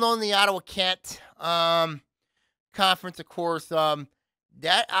 well known in the Ottawa-Kent conference, of course. The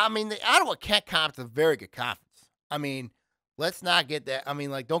Ottawa-Kent conference is a very good conference. I mean, let's not get that. I mean,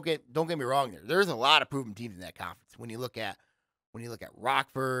 don't get me wrong there. There's a lot of proven teams in that conference. When you look at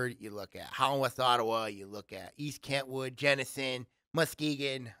Rockford, you look at Holland West Ottawa, you look at East Kentwood, Jenison,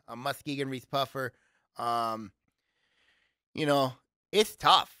 Muskegon, Reese Puffer. It's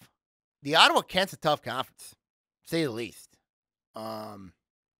tough. The Ottawa-Kent's a tough conference, to say the least.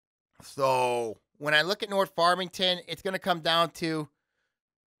 So when I look at North Farmington, it's going to come down to,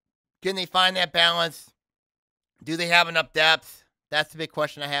 can they find that balance? Do they have enough depth? That's the big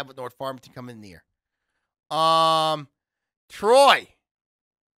question I have with North Farmington coming in the year. Troy.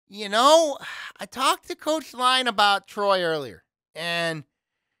 I talked to Coach Line about Troy earlier. And,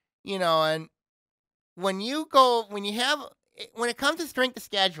 and when it comes to strength of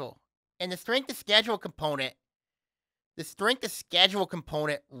schedule, and the strength of schedule component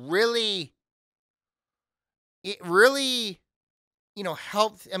really,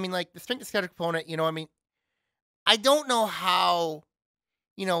 helps. I mean, the strength of schedule component, I don't know how,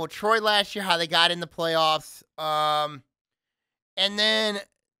 Troy last year, how they got in the playoffs. And then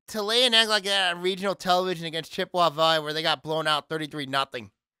to lay an egg like that on regional television against Chippewa Valley, where they got blown out 33-0,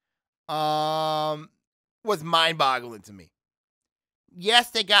 was mind-boggling to me.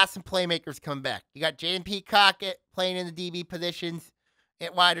 Yes, they got some playmakers coming back. You got Jaden Peacock playing in the DB positions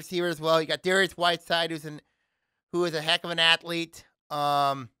at wide receiver as well. You got Darius Whiteside, who is a heck of an athlete.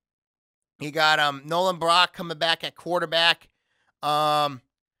 You got Nolan Brock coming back at quarterback. So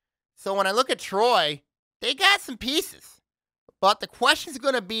when I look at Troy, they got some pieces. But the question is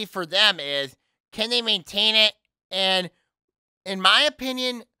going to be for them is, can they maintain it? And in my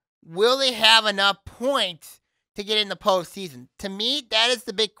opinion, will they have enough points to get in the postseason? To me, that is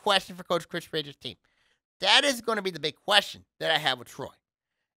the big question for Coach Chris Fraser's team. That is going to be the big question that I have with Troy.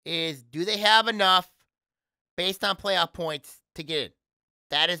 Is, do they have enough based on playoff points to get in?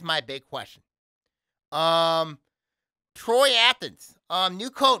 That is my big question. Troy Athens,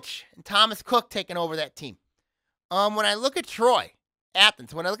 new coach, and Thomas Cook taking over that team. When I look at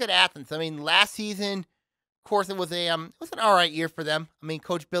Athens, I mean, last season, of course, it was an all right year for them. I mean,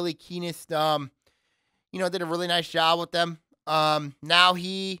 Coach Billy Keenest, did a really nice job with them. Now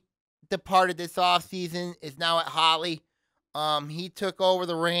he departed this offseason, is now at Holly. He took over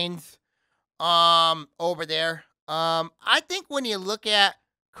the reins over there. I think when you look at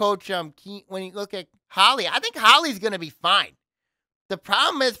Coach when you look at Holly, I think Holly's going to be fine. The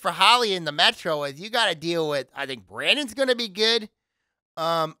problem is for Holly in the Metro is you got to deal with, I think Brandon's going to be good.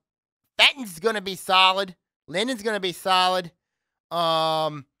 Fenton's going to be solid. Linden's going to be solid.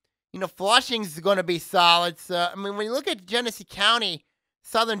 Flushing's going to be solid. So, I mean, when you look at Genesee County,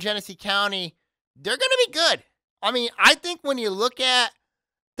 Southern Genesee County, they're going to be good. I mean, I think when you look at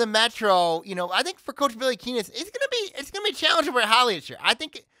the Metro, I think for Coach Billy Keenest, it's going to be challenging for Holly this year. I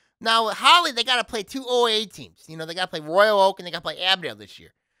think now with Holly, they got to play two OAA teams. They got to play Royal Oak and they got to play Abdale this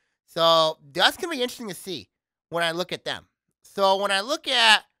year. So that's going to be interesting to see when I look at them. So when I look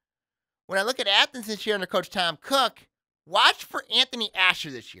at Athens this year under Coach Tom Cook, watch for Anthony Asher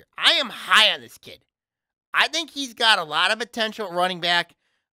this year. I am high on this kid. I think he's got a lot of potential at running back.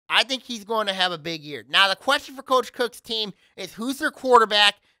 I think he's going to have a big year. Now, the question for Coach Cook's team is who's their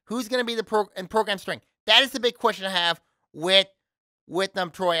quarterback, who's going to be the program strength. That is the big question I have with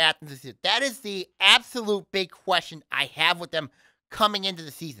Troy Athens this year. That is the absolute big question I have with them coming into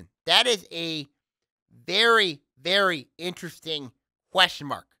the season. That is a very, very interesting question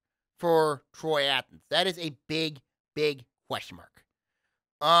mark for Troy Athens. That is a big, big question mark.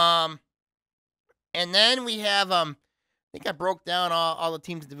 And then we have think I broke down all the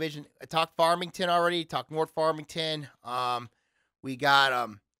teams in the division. I talked Farmington already. Talked North Farmington. We got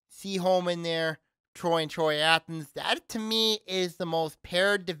Seaholm in there. Troy and Troy Athens. That to me is the most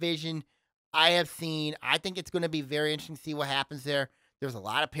paired division I have seen. I think it's going to be very interesting to see what happens there. There's a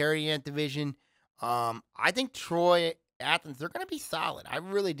lot of parity in that division. I think Troy Athens, they're going to be solid. I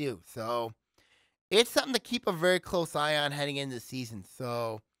really do. So it's something to keep a very close eye on heading into the season.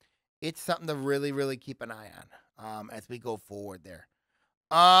 So it's something to really, really keep an eye on as we go forward there.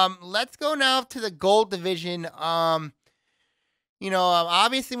 Let's go now to the gold division.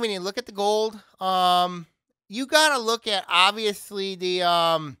 Obviously when you look at the gold, you got to look at obviously the,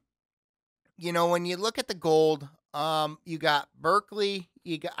 when you look at the gold, you got Berkeley.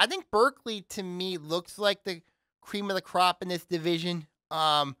 I think Berkeley to me looks like the cream of the crop in this division.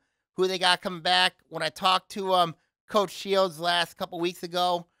 Who they got coming back. When I talked to Coach Shields last couple weeks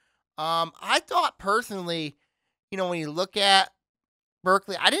ago, I thought personally, when you look at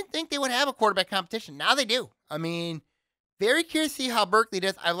Berkeley, I didn't think they would have a quarterback competition. Now they do. I mean, very curious to see how Berkeley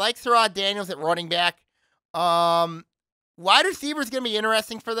does. I like Sirrod Daniels at running back. Wide receiver is going to be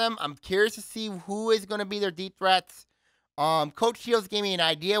interesting for them. I'm curious to see who is going to be their deep threats. Coach Shields gave me an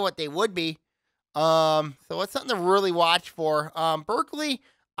idea what they would be. So it's something to really watch for. Berkeley,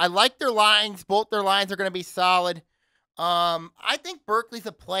 I like their lines. Both their lines are going to be solid. I think Berkeley's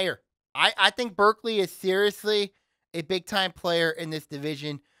a player. I think Berkeley is seriously a big-time player in this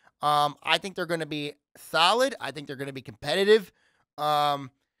division. I think they're going to be solid. I think they're going to be competitive. And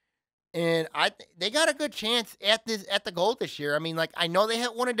they got a good chance at the gold this year. I mean, I know they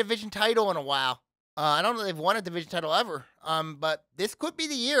haven't won a division title in a while. I don't know if they've won a division title ever. But this could be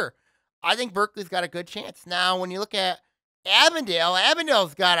the year. I think Berkeley's got a good chance. Now, when you look at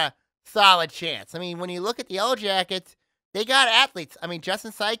Avondale's got a solid chance. I mean, when you look at the Yellow Jackets, they got athletes. I mean,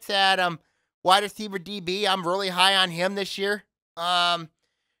 Justin Sykes had wide receiver DB. I'm really high on him this year.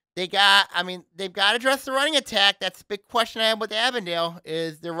 They've got to address the running attack. That's the big question I have with Avondale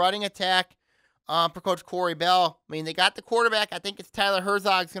is their running attack for Coach Corey Bell. I mean, they got the quarterback. I think it's Tyler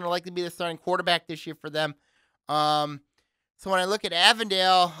Herzog's going to likely be the starting quarterback this year for them. So when I look at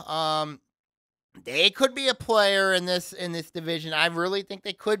Avondale, they could be a player in this division. I really think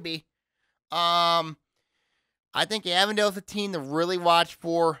they could be. I think Avondale's a team to really watch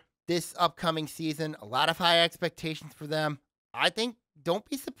for this upcoming season. A lot of high expectations for them. I think don't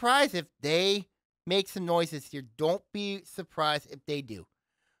be surprised if they make some noise this year. Don't be surprised if they do.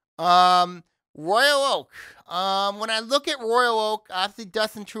 Royal Oak. When I look at Royal Oak, obviously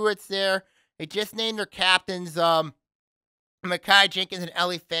Dustin Truitt's there. They just named their captains, Mekhi Jenkins and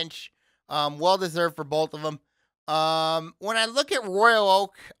Ellie Finch. Well-deserved for both of them. When I look at Royal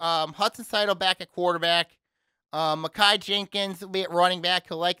Oak, Hudson Seidel back at quarterback. Mekhi Jenkins will be at running back.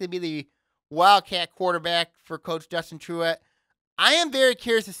 He'll likely be the Wildcat quarterback for Coach Dustin Truitt. I am very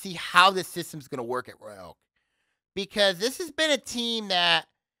curious to see how this system's going to work at Royal Oak. Because this has been a team that,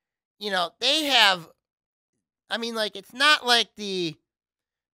 they have, it's not like the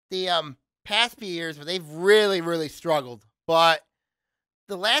past few years where they've really, really struggled. But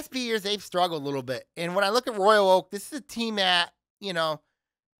the last few years, they've struggled a little bit. And when I look at Royal Oak, this is a team that,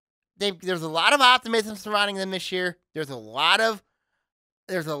 there's a lot of optimism surrounding them this year. There's a lot of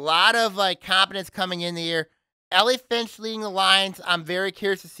confidence coming in the year. Ellie Finch leading the lines. I'm very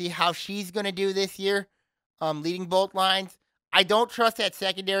curious to see how she's going to do this year, leading both lines. I don't trust that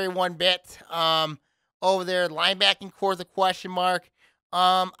secondary one bit. Over there, linebacking core is a question mark.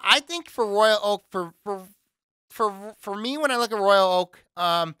 I think for Royal Oak, for me, when I look at Royal Oak,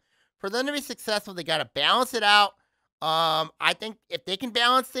 for them to be successful, they got to balance it out. I think if they can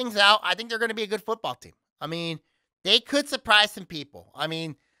balance things out, I think they're going to be a good football team. I mean, they could surprise some people. I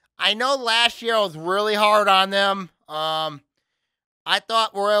mean, I know last year I was really hard on them. I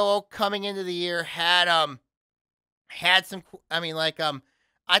thought Royal Oak coming into the year had some.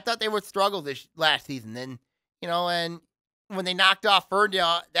 I thought they would struggle this last season. And and when they knocked off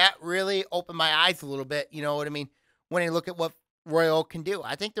Ferndale, that really opened my eyes a little bit. You know what I mean? When I look at what Royal Oak can do,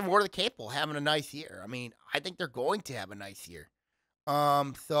 I think they're more than capable of having a nice year. I mean, I think they're going to have a nice year.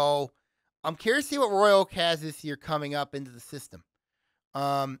 So I'm curious to see what Royal Oak has this year coming up into the system.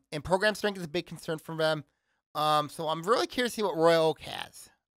 And program strength is a big concern for them. So I'm really curious to see what Royal Oak has.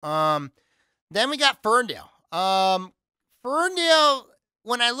 Then we got Ferndale. Ferndale,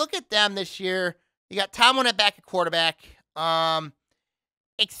 when I look at them this year, you got Tom Winnett back at quarterback.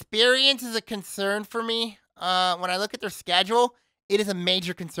 Experience is a concern for me. When I look at their schedule, it is a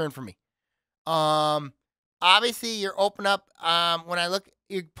major concern for me. Obviously, you're open up.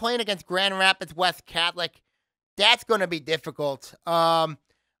 You're playing against Grand Rapids West Catholic. That's going to be difficult.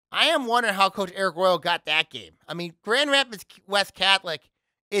 I am wondering how Coach Eric Royal got that game. I mean, Grand Rapids West Catholic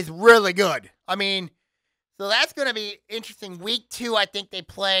is really good. I mean, so that's going to be interesting. Week 2, I think they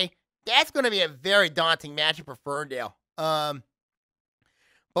play. That's going to be a very daunting matchup for Ferndale. But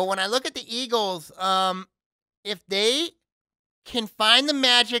when I look at the Eagles, if they can find the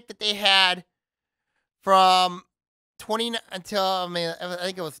magic that they had from 20 until, I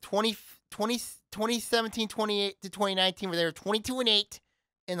think it was 2017, 28 to 2019, where they were 22-8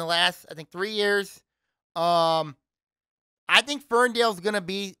 in the last, I think, 3 years. I think Ferndale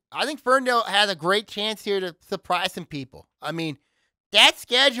has a great chance here to surprise some people. I mean, that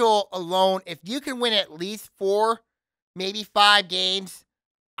schedule alone, if you can win at least 4, maybe 5 games,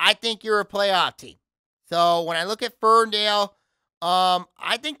 I think you're a playoff team. So when I look at Ferndale,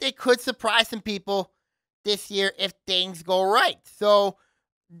 I think they could surprise some people this year if things go right. So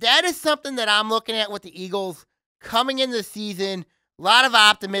that is something that I'm looking at with the Eagles coming into the season. A lot of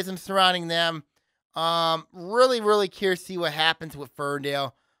optimism surrounding them. Really, really curious to see what happens with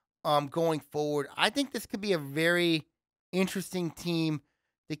Ferndale going forward. I think this could be a very interesting team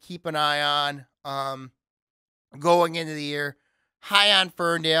to keep an eye on going into the year. High on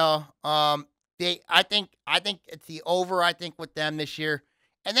Ferndale. I think it's the over, I think, with them this year.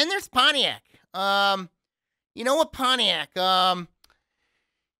 And then there's Pontiac. With Pontiac, when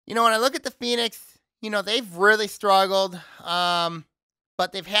I look at the Phoenix, they've really struggled. But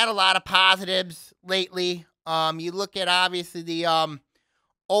they've had a lot of positives lately. You look at, obviously, the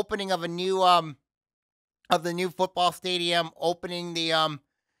opening of the new football stadium, opening the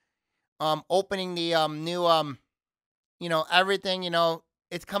new everything,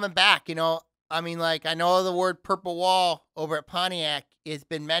 it's coming back, I mean, I know the word purple wall over at Pontiac has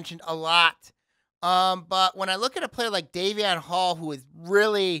been mentioned a lot. But when I look at a player like Davion Hall, who has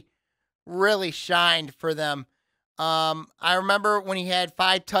really, really shined for them, I remember when he had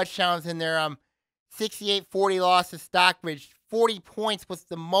 5 touchdowns in their 68-40 loss to Stockbridge. 40 points was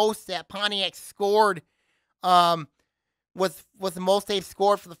the most that Pontiac scored. Was the most they've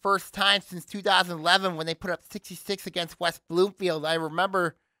scored for the first time since 2011 when they put up 66 against West Bloomfield. I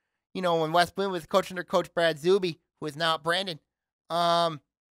remember, when West Bloomfield was coached under Coach Brad Zuby, who is now at Brandon.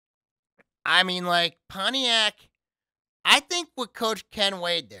 Pontiac, I think with Coach Ken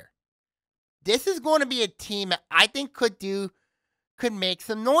Wade there, this is going to be a team that I think could make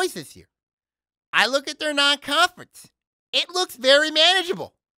some noise this year. I look at their non-conference. It looks very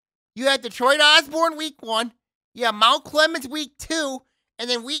manageable. You have Detroit Osborne week 1. You have Mount Clemens week 2. And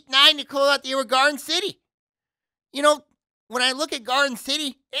then week 9 to close out the year with Garden City. When I look at Garden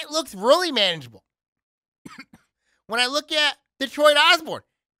City, it looks really manageable. When I look at Detroit Osborne,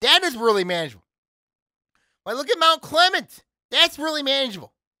 that is really manageable. When I look at Mount Clemens, that's really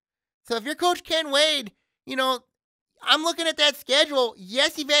manageable. So if you're Coach Ken Wade, I'm looking at that schedule.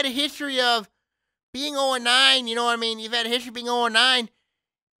 Yes, you've had a history of being 0-9, You've had a history of being 0-9.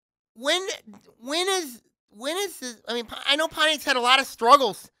 When is this? I know Pontiac's had a lot of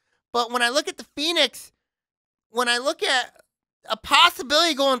struggles, but when I look at the Phoenix, when I look at a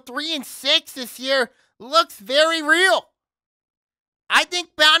possibility going 3-6 this year, looks very real. I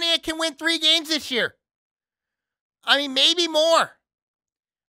think Pontiac can win 3 games this year. Maybe more.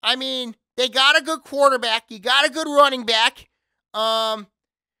 They got a good quarterback. You got a good running back.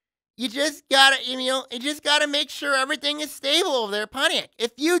 You just gotta make sure everything is stable over there at Pontiac.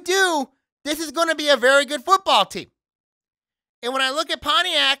 If you do, this is going to be a very good football team. And when I look at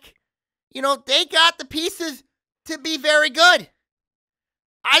Pontiac, they got the pieces to be very good.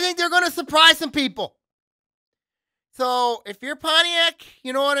 I think they're going to surprise some people. So if you're Pontiac,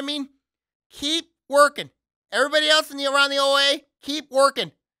 keep working. Everybody else around the OA, keep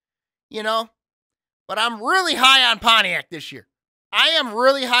working. But I'm really high on Pontiac this year. I am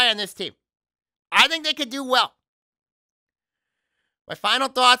really high on this team. I think they could do well. My final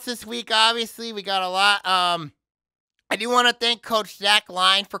thoughts this week, obviously, we got a lot. I do want to thank Coach Zach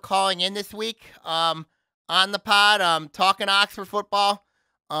Line for calling in this week on the pod, talking Oxford football.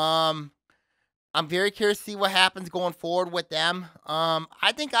 I'm very curious to see what happens going forward with them.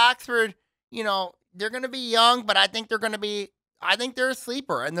 I think Oxford, they're going to be young, but I think they're a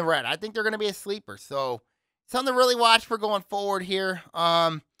sleeper in the red. I think they're going to be a sleeper. So something to really watch for going forward here.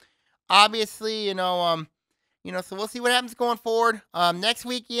 Obviously, so we'll see what happens going forward. Next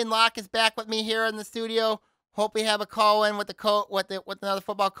week, Ian Locke is back with me here in the studio. Hope we have a call in with with another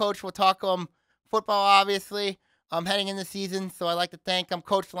football coach. We'll talk football, obviously, heading in the season. So I'd like to thank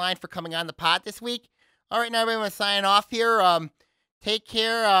Coach Line for coming on the pod this week. All right, now everybody, I'm going to sign off here. Take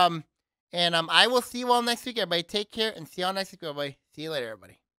care. And I will see you all next week, everybody. Take care and see you all next week, everybody. See you later,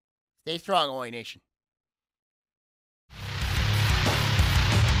 everybody. Stay strong, OA Nation.